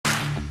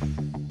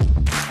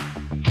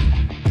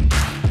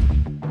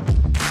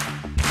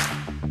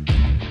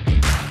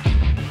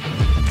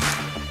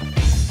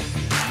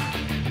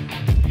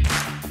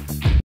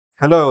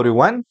Hello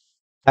everyone,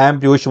 I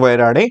am Piyush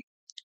Wairale.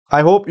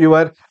 I hope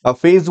your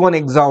phase 1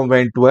 exam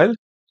went well.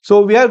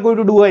 So we are going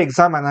to do an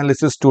exam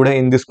analysis today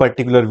in this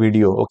particular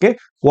video. Okay,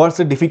 what's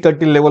the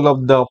difficulty level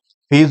of the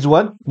phase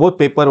 1, both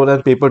paper 1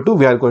 and paper 2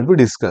 we are going to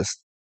discuss.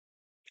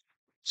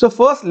 So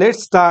first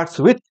let's start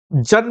with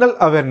general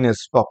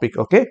awareness topic.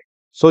 Okay,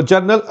 so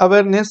general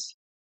awareness,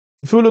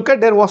 if you look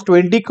at, there was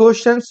 20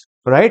 questions,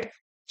 right?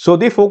 So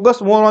they focus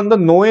more on the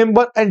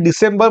November and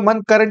December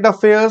month current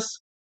affairs.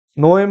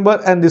 November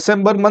and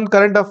December month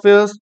current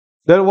affairs.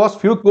 There was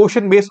few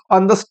question based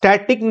on the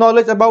static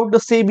knowledge about the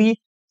SEBI.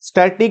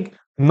 Static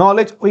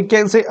knowledge we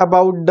can say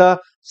about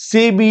the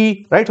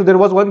SEBI, right? So there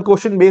was one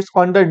question based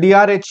on the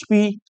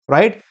DRHP,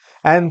 right?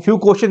 And few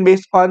question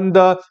based on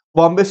the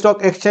Bombay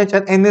Stock Exchange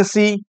and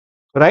NSE,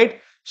 right?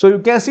 So you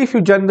can see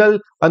few general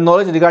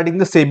knowledge regarding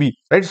the SEBI,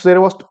 right? So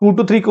there was 2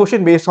 to 3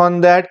 question based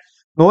on that.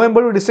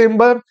 November to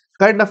December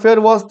current affair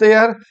was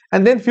there,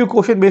 and then few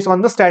question based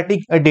on the static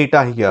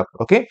data here.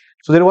 Okay,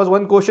 so there was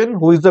one question: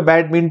 who is the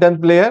badminton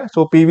player?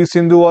 So PV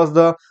Sindhu was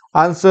the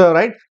answer,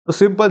 right? So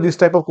simple, this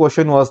type of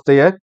question was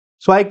there.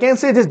 So I can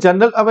say this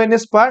general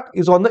awareness part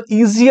is on the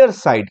easier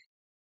side,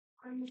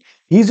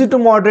 easy to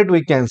moderate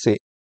we can say.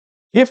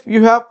 If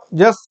you have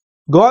just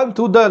gone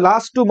through the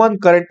last 2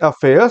 month current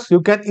affairs,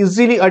 you can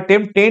easily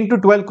attempt 10 to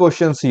 12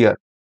 questions here.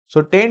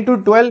 So 10 to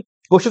 12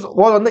 questions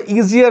was on the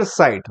easier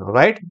side,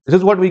 right? This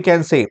is what we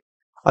can say.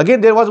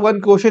 Again, there was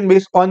one question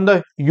based on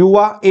the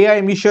UA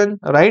AI mission,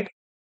 right?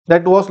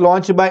 That was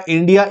launched by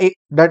India,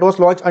 that was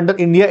launched under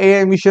India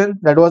AI mission.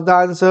 That was the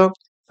answer,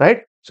 right?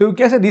 So you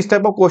can say this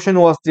type of question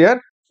was there.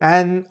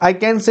 And I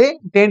can say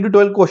 10 to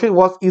 12 question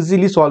was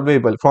easily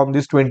solvable from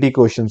these 20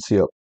 questions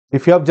here.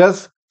 If you have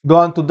just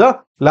gone to the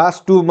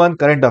last 2 month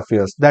current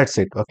affairs, that's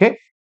it. Okay,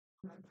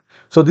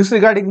 so this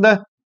regarding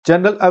the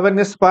general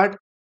awareness part.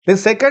 The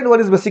second one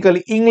is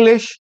basically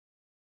English.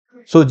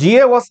 So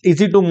GA was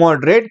easy to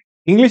moderate.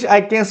 English I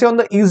can say on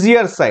the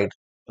easier side.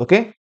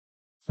 Okay,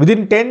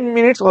 within 10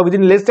 minutes or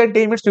within less than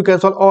 10 minutes you can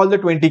solve all the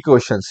 20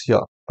 questions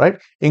here, right?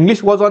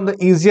 English was on the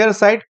easier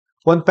side.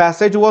 One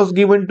passage was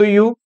given to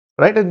you,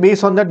 right? And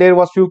based on that there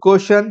was few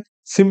questions.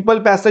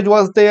 Simple passage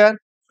was there,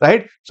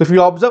 right? So if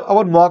you observe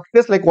our mock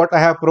test, like what I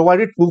have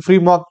provided, 2 free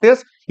mock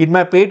tests in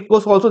my paid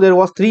course, also there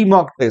was 3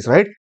 mock tests,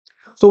 right?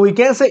 So we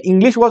can say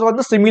English was on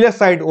the similar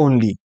side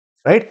only,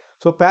 right?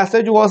 So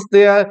passage was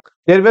there.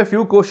 There were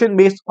few questions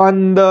based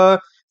on the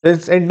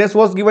sentence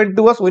was given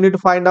to us. We need to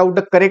find out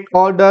the correct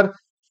order,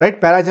 right?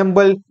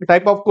 Parajumble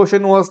type of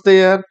question was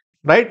there,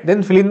 right?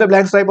 Then fill in the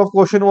blanks type of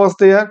question was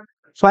there.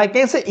 So I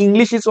can say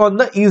English is on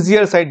the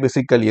easier side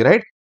basically,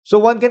 right? So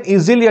one can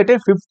easily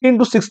attempt 15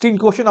 to 16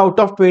 question out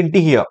of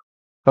 20 here,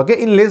 okay,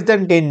 in less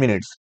than 10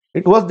 minutes.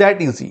 It was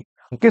that easy.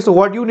 Okay, so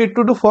what you need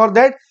to do for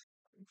that?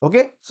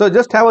 Okay, so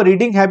just have a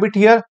reading habit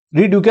here.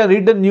 You can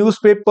read the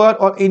newspaper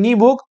or any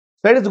book.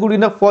 That is good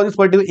enough for this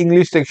particular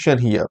English section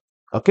here.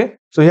 Okay,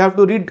 so you have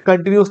to read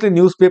continuously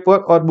newspaper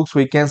or books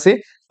we can say.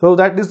 So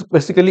that is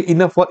basically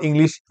enough for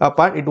English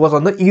part. It was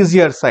on the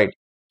easier side.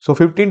 So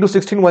 15 to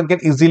 16 one can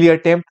easily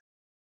attempt.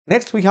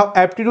 Next we have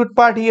aptitude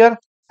part here.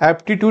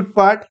 Aptitude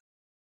part.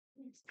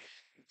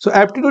 So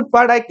aptitude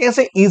part I can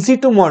say easy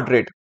to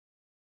moderate.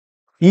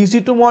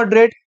 Easy to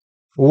moderate.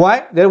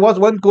 Why? There was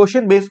one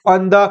question based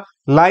on the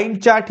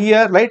line chart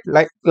here, right?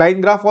 Like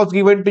line graph was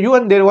given to you,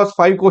 and there was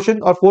 5 questions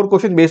or 4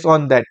 questions based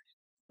on that.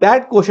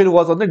 That question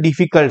was on the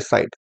difficult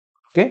side.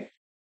 Okay,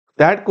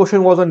 that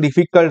question was on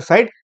difficult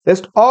side.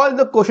 Rest all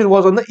the question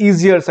was on the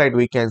easier side,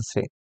 we can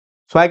say.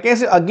 So I can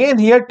say again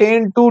here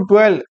 10 to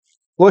 12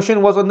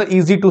 question was on the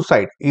easy to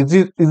side,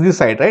 easy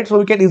side, right? So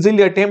we can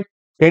easily attempt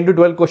 10 to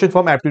 12 questions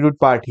from aptitude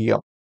part here.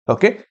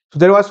 Okay, so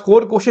there was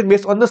 4 questions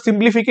based on the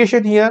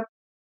simplification here.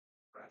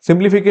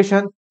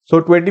 Simplification.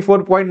 So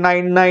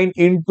 24.99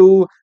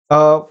 into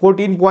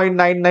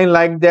 14.99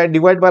 like that,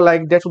 divide by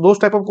like that. So those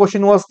type of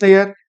question was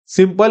there.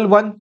 Simple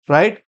one,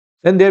 right?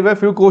 Then there were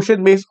few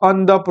questions based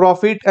on the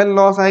profit and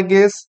loss, I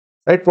guess,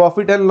 right?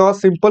 Profit and loss,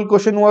 simple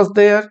question was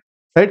there,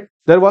 right?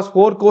 There was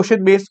 4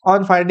 questions based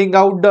on finding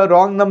out the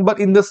wrong number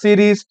in the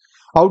series,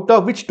 out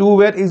of which 2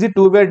 were easy,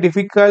 2 were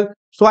difficult.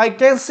 So I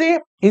can say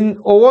in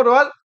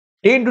overall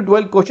 10 to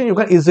 12 questions you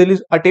can easily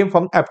attempt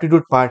from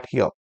aptitude part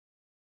here.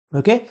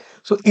 Okay,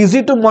 so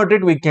easy to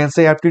moderate we can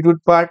say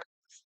aptitude part.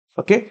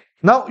 Okay,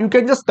 now you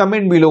can just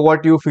comment below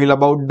what you feel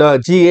about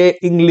the GA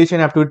English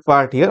and aptitude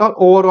part here, or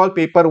overall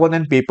paper 1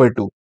 and paper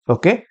 2.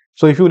 Okay,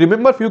 so if you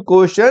remember few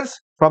questions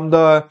from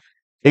the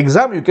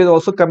exam, you can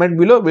also comment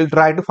below. We'll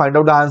try to find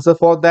out the answer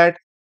for that.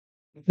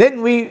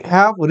 Then we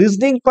have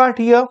reasoning part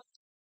here.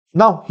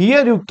 Now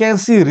here you can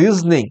see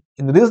reasoning.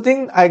 In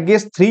reasoning, I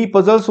guess 3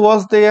 puzzles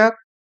was there,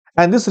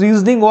 and this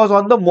reasoning was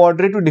on the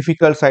moderate to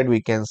difficult side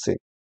we can say.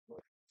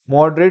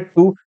 Moderate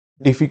to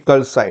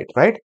difficult side,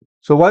 right?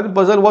 So one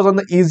puzzle was on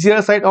the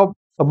easier side of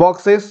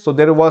boxes. So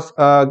there was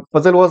a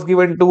puzzle was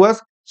given to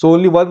us. So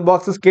only one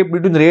box is kept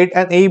between red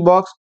and A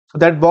box. So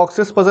that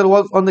boxes puzzle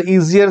was on the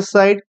easier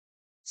side.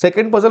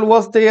 Second puzzle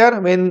was there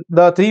when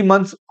the 3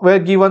 months were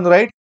given,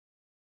 right?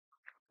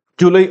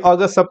 July,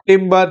 August,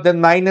 September,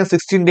 then 9 and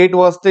 16 date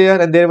was there,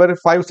 and there were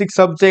 5, 6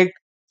 subject,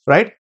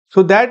 right?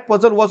 So that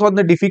puzzle was on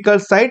the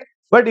difficult side.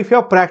 But if you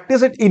have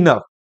practiced it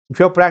enough, if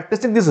you are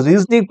practicing this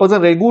reasoning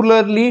puzzle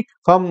regularly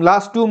from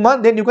last 2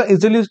 months, then you can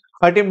easily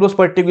attempt those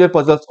particular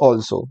puzzles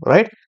also,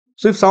 right?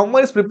 So if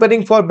someone is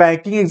preparing for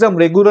banking exam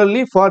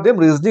regularly, for them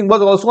reasoning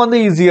was also on the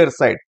easier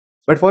side.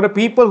 But for the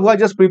people who are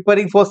just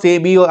preparing for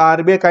SEBI or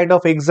RBI kind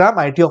of exam,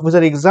 IT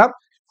officer exam,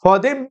 for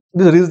them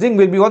the reasoning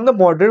will be on the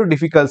moderate to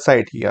difficult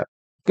side here.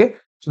 Okay,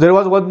 so there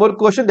was one more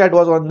question that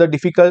was on the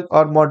difficult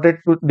or moderate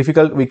to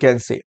difficult, we can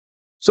say.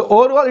 So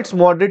overall, it's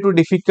moderate to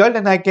difficult,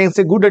 and I can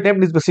say good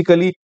attempt is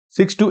basically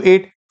 6 to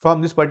 8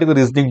 from this particular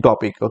reasoning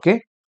topic.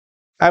 Okay,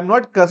 I'm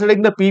not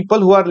considering the people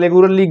who are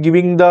regularly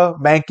giving the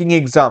banking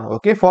exam.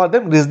 Okay, for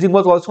them reasoning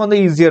was also on the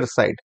easier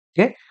side.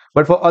 Okay,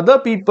 but for other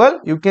people,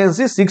 you can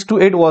see 6 to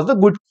 8 was the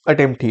good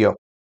attempt here.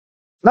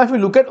 Now, if you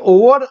look at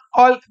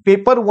overall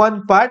paper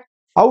 1 part,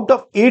 out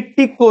of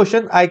 80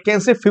 question, I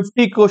can say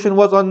 50 question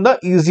was on the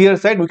easier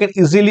side. We can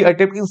easily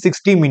attempt in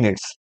 60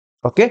 minutes.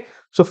 Okay,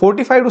 so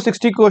 45 to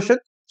 60 question.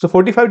 So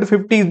 45 to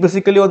 50 is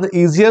basically on the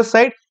easier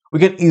side. We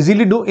can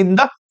easily do in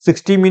the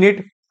 60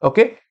 minute.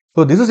 Okay,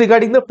 so this is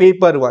regarding the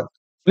paper 1.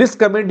 Please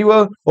comment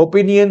your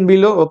opinion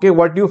below. Okay,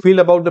 what do you feel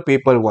about the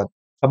paper 1?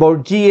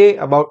 About GA,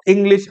 about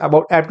English,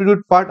 about aptitude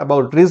part,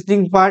 about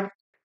reasoning part.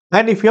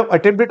 And if you have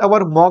attempted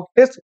our mock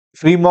test,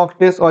 free mock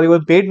test or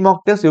even paid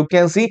mock test, you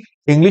can see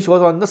English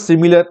was on the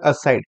similar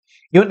side.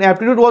 Even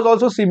aptitude was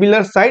also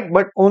similar side,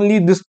 but only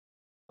this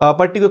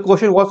particular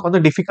question was on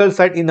the difficult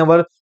side in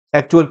our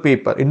actual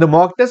paper. In the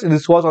mock test,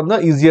 this was on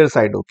the easier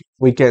side. Okay,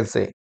 we can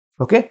say.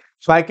 Okay,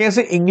 so I can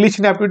say English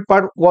and aptitude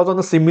part was on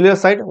the similar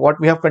side. What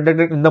we have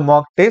conducted in the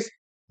mock test.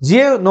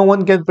 GA, no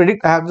one can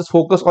predict. I have just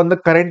focused on the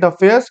current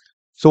affairs.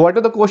 So what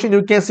are the question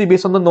you can see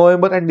based on the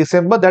November and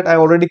December that I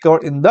already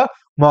covered in the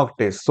mock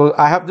test. So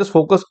I have just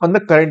focused on the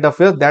current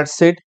affairs.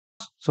 That's it.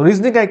 So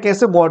reasoning I can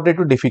say moderate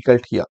to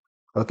difficult here.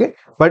 Okay,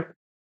 but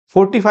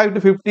 45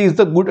 to 50 is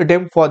the good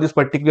attempt for this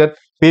particular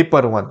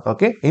paper 1.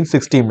 Okay, in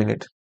 60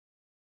 minutes.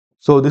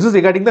 So this is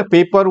regarding the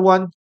paper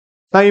 1.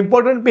 Now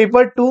important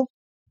paper 2.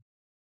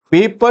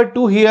 Paper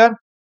 2 here.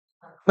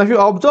 Now if you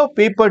observe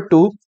paper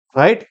 2,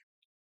 right?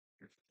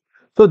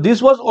 So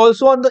this was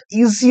also on the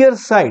easier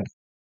side.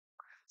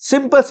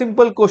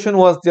 Simple question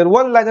was there.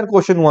 One liner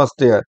question was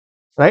there,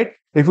 right?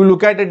 If you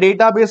look at the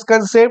database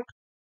concept,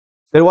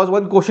 there was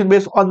one question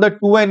based on the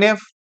 2NF,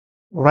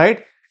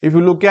 right? If you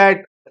look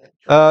at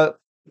uh,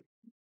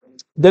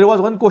 there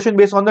was one question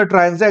based on the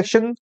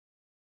transaction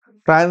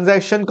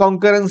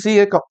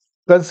concurrency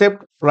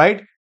concept,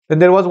 right? Then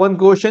there was one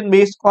question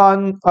based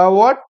on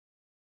what?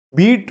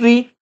 B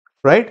tree,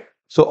 right?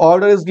 So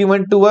order is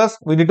given to us.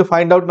 We need to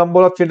find out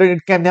number of children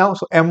it can have.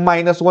 So M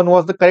minus 1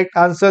 was the correct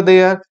answer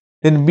there.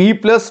 Then B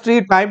plus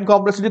tree time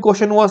complexity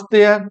question was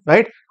there,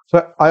 right?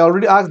 So I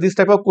already asked this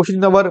type of question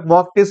in our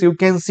mock test. You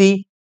can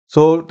see.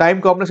 So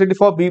time complexity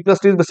for B plus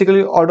tree is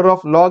basically order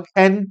of log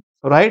n,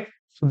 right?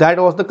 So that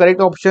was the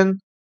correct option.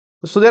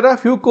 So there are a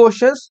few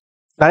questions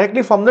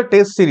directly from the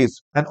test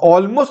series, and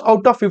almost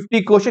out of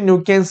 50 questions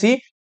you can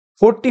see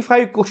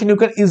 45 question you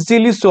can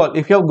easily solve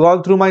if you have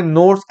gone through my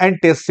notes and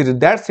test series.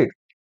 That's it.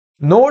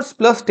 Notes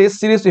plus test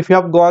series, if you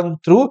have gone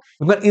through,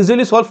 you can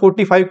easily solve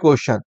 45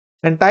 questions.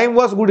 And time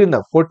was good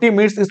enough. 40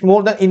 minutes is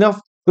more than enough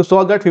to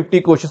solve that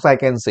 50 questions, I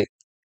can say.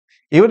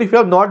 Even if you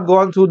have not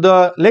gone through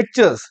the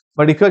lectures,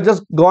 but if you have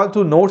just gone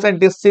through notes and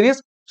test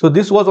series, so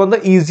this was on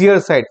the easier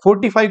side.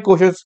 45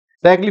 questions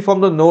directly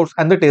from the notes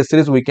and the test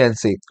series, we can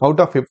say, out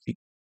of 50.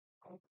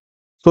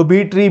 So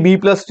B tree, B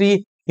plus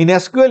tree. In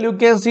SQL, you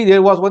can see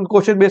there was one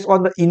question based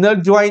on the inner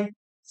join.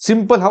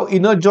 Simple how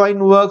inner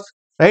join works,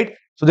 right?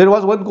 So there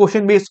was one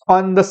question based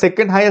on the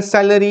second highest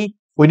salary.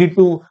 We need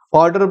to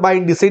order by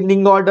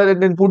descending order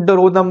and then put the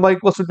row number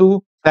equals to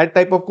 2. That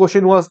type of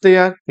question was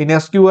there in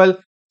SQL.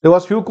 There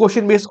was few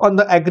question based on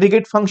the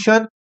aggregate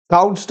function.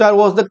 Count star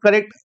was the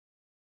correct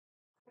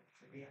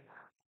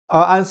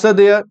answer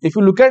there. If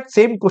you look at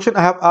same question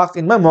I have asked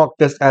in my mock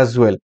test as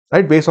well,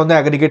 right? Based on the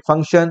aggregate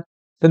function.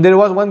 Then there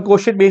was one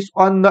question based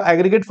on the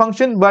aggregate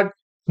function, but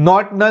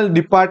not null,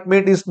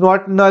 department is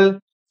not null,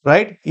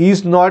 right?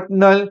 Is not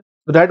null.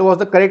 So that was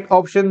the correct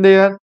option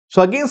there.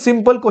 So again,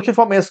 simple question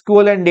from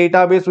SQL and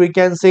database, we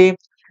can say.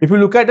 If you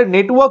look at the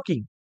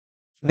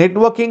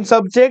networking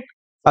subject,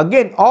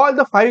 again, all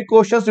the 5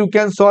 questions you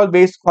can solve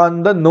based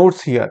on the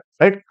notes here,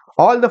 right?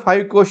 All the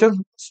 5 questions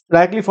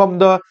directly from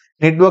the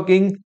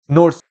networking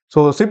notes.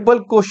 So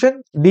simple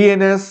question,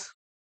 DNS,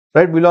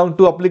 right, belong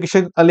to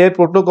application layer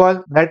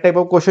protocol. That type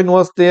of question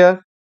was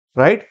there,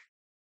 right?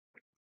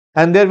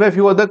 And there were a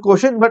few other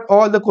questions, but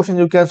all the questions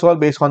you can solve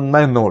based on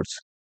my notes.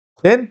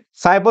 Then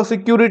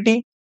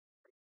cybersecurity.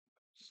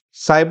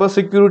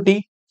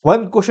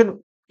 One question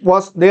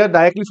was there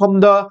directly from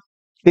the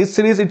test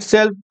series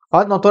itself.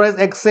 Unauthorized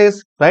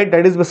access, right?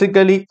 That is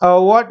basically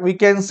what we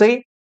can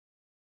say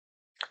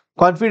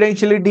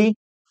confidentiality,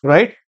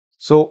 right?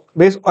 So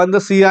based on the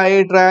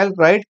CIA trial,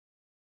 right?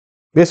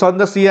 Based on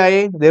the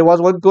CIA, there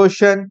was one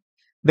question.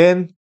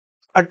 Then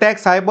attack,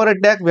 cyber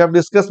attack. We have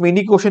discussed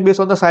many questions based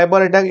on the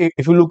cyber attack.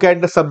 If you look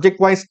at the subject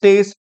wise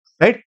test,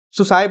 right?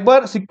 So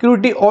cyber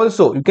security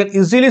also, you can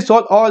easily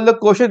solve all the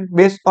questions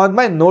based on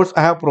my notes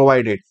I have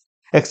provided.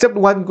 Except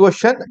one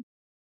question,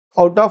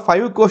 out of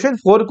 5 questions,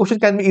 4 questions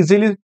can be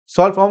easily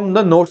solved from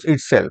the notes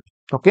itself.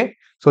 Okay.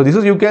 So this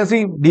is, you can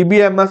see,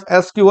 DBMS,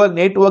 SQL,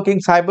 networking,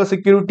 cyber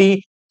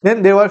security.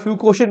 Then there were few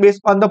questions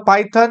based on the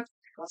Python.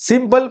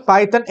 Simple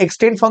Python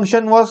extend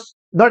function was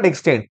not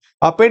extend.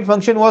 Append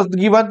function was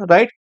given,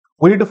 right?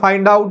 We need to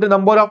find out the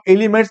number of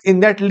elements in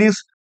that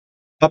list.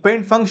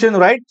 Append function,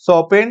 right? So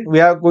append, we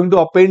are going to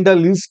append the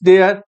list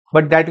there,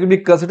 but that will be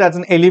considered as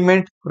an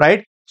element,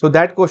 right? So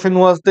that question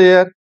was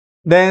there.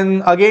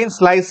 Then again,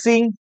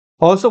 slicing.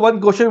 Also, one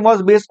question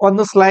was based on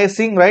the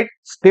slicing, right?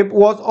 Step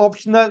was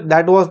optional.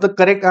 That was the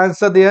correct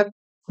answer there.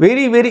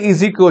 Very, very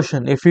easy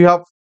question. If you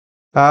have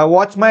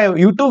watched my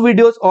YouTube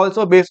videos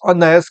also based on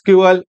the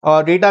SQL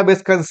or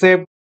database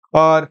concept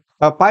or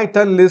a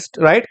Python list,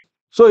 right?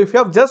 So if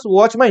you have just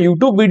watched my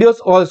YouTube videos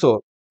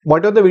also,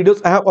 what are the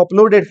videos I have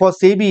uploaded for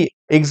SEBI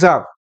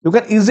exam, you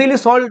can easily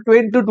solve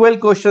 10 to 12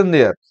 questions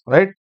there,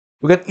 right?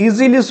 You can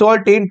easily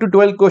solve 10 to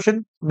 12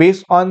 questions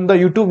based on the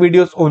YouTube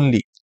videos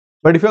only.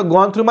 But if you have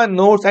gone through my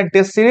notes and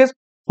test series,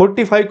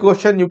 45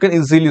 questions you can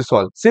easily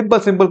solve.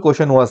 Simple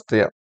question was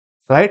there,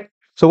 right?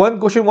 So one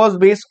question was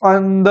based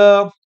on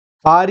the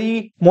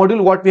RE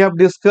module, what we have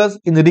discussed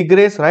in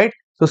regress, right?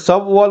 So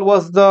subwall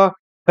was the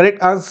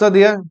correct answer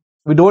there.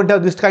 We don't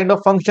have this kind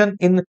of function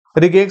in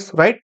regex,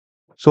 right?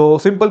 So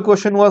simple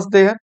question was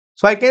there.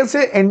 So I can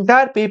say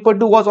entire paper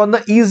 2 was on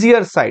the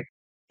easier side.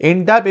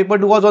 Entire paper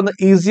 2 was on the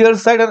easier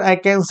side, and I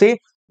can say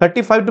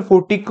 35 to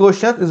 40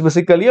 questions is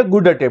basically a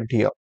good attempt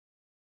here,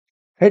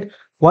 right?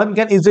 One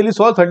can easily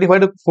solve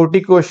 35 to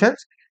 40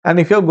 questions, and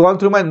if you have gone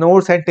through my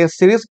notes and test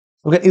series,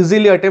 you can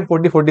easily attempt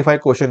 40-45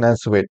 questions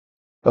as well.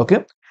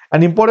 Okay.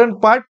 An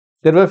important part,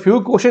 there were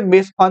few questions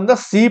based on the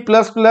C++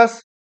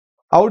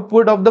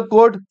 output of the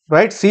code,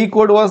 right? C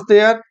code was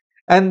there,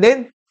 and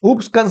then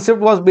OOPS concept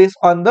was based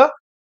on the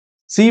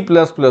C++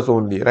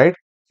 only, right?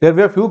 There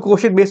were few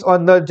questions based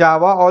on the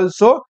Java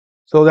also,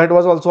 so that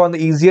was also on the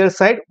easier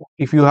side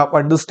if you have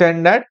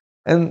understand that.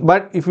 And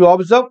but if you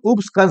observe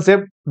OOPS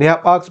concept, they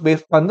have asked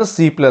based on the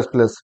C++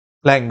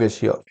 language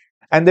here.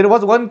 And there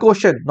was one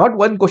question, not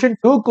one question,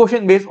 two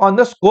questions based on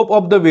the scope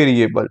of the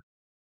variable.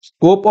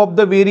 Scope of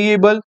the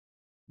variable.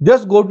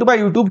 Just go to my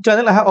YouTube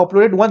channel. I have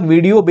uploaded one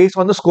video based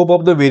on the scope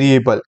of the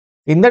variable.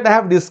 In that, I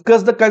have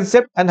discussed the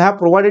concept and have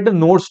provided the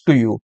notes to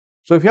you.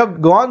 So if you have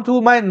gone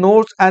through my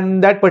notes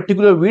and that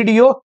particular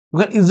video, you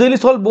can easily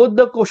solve both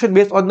the question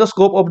based on the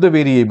scope of the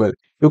variable.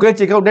 You can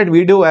check out that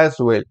video as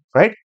well,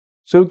 right?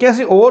 So you can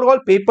see overall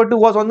paper 2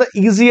 was on the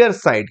easier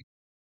side.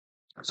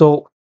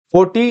 So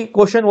 40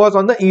 question was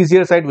on the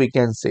easier side, we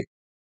can say.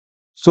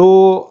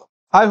 So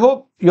I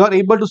hope you are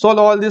able to solve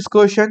all this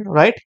question,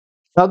 right?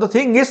 Now the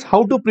thing is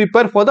how to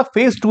prepare for the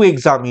phase 2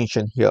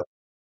 examination here,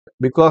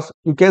 because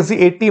you can see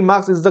 80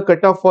 marks is the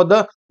cutoff for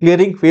the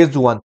clearing phase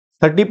 1.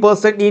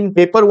 30% in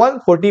paper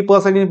 1,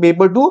 40% in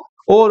paper 2,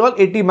 overall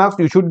 80 marks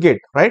you should get,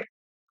 right?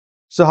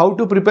 So how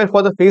to prepare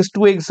for the phase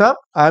 2 exam,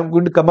 I am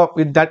going to come up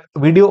with that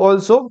video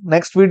also,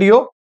 next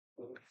video.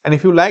 And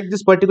if you like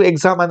this particular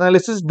exam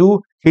analysis,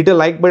 do hit a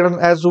like button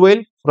as well,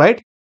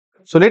 right?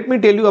 So let me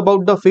tell you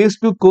about the phase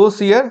 2 course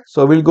here.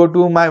 So we'll go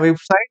to my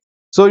website.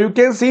 So you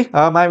can see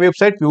my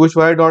website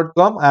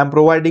piyushwairale.com. I am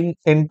providing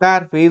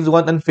entire phase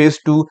 1 and phase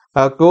 2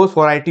 course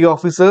for IT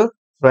officer,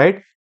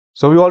 right?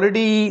 So we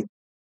already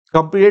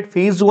completed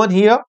phase 1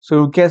 here.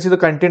 So you can see the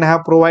content I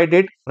have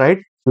provided, right?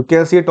 You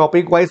can see a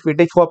topic wise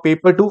weightage for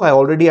paper 2. I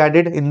already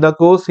added in the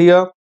course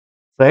here,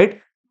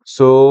 right?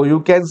 So you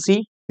can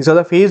see these are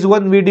the phase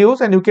 1 videos,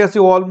 and you can see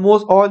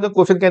almost all the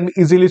questions can be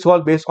easily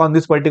solved based on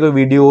this particular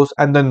videos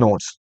and the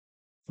notes.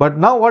 But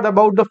now what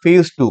about the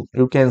phase 2?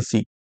 You can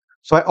see.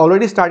 So I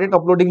already started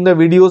uploading the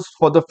videos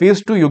for the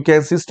phase 2. You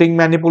can see string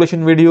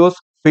manipulation videos,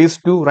 phase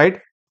 2, right?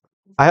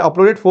 I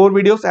uploaded 4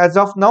 videos as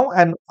of now,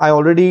 and I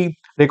already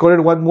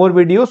recorded one more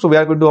video. So we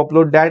are going to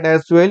upload that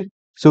as well.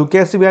 So you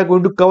can see we are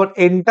going to cover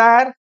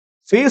entire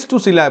phase 2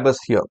 syllabus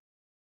here.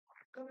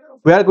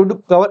 We are going to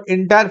cover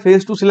entire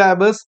phase 2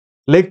 syllabus,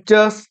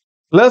 lectures,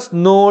 plus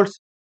notes,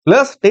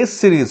 plus test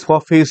series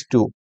for phase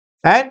 2.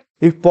 And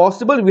if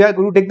possible, we are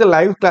going to take the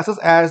live classes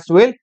as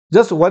well,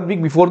 just 1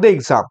 week before the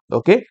exam.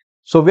 Okay.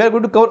 So we are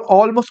going to cover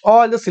almost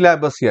all the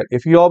syllabus here.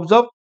 If you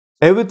observe,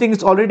 everything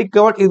is already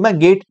covered in my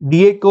GATE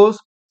DA course.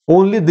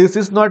 Only this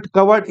is not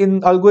covered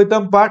in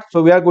algorithm part.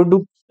 So we are going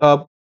to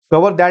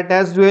cover that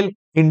as well.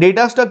 In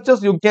data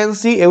structures, you can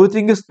see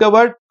everything is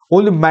covered.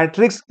 Only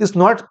matrix is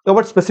not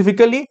covered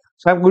specifically.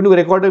 So I'm going to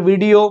record a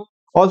video.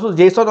 Also,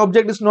 JSON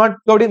object is not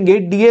covered in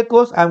GATE DA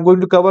course. I'm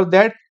going to cover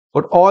that.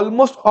 But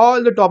almost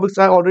all the topics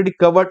are already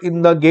covered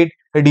in the GATE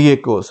DA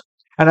course.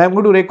 And I'm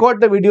going to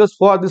record the videos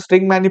for the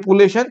string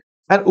manipulation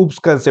and OOPS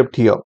concept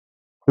here.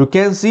 You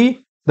can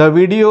see the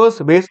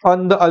videos based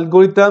on the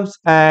algorithms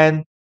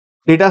and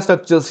data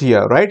structures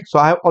here, right? So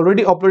I have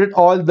already uploaded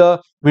all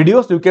the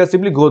videos. You can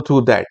simply go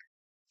through that.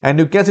 And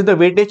you can see the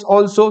weightage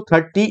also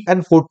 30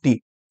 and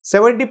 40.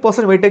 70%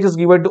 weightage is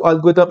given to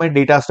algorithm and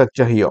data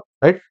structure here,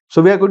 right?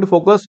 So we are going to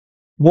focus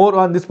more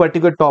on this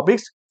particular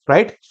topics,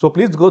 right? So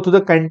please go to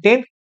the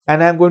content,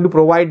 and I am going to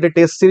provide the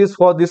test series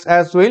for this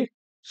as well.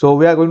 So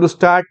we are going to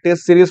start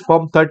test series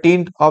from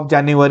 13th of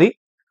January.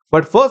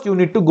 But first you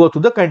need to go to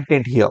the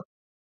content here,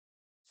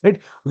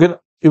 right?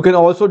 You can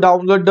also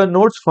download the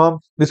notes from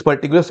this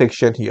particular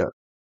section here.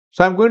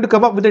 So I'm going to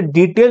come up with a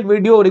detailed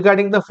video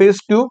regarding the phase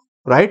 2,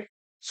 right?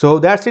 So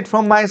that's it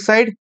from my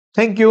side.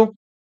 Thank you.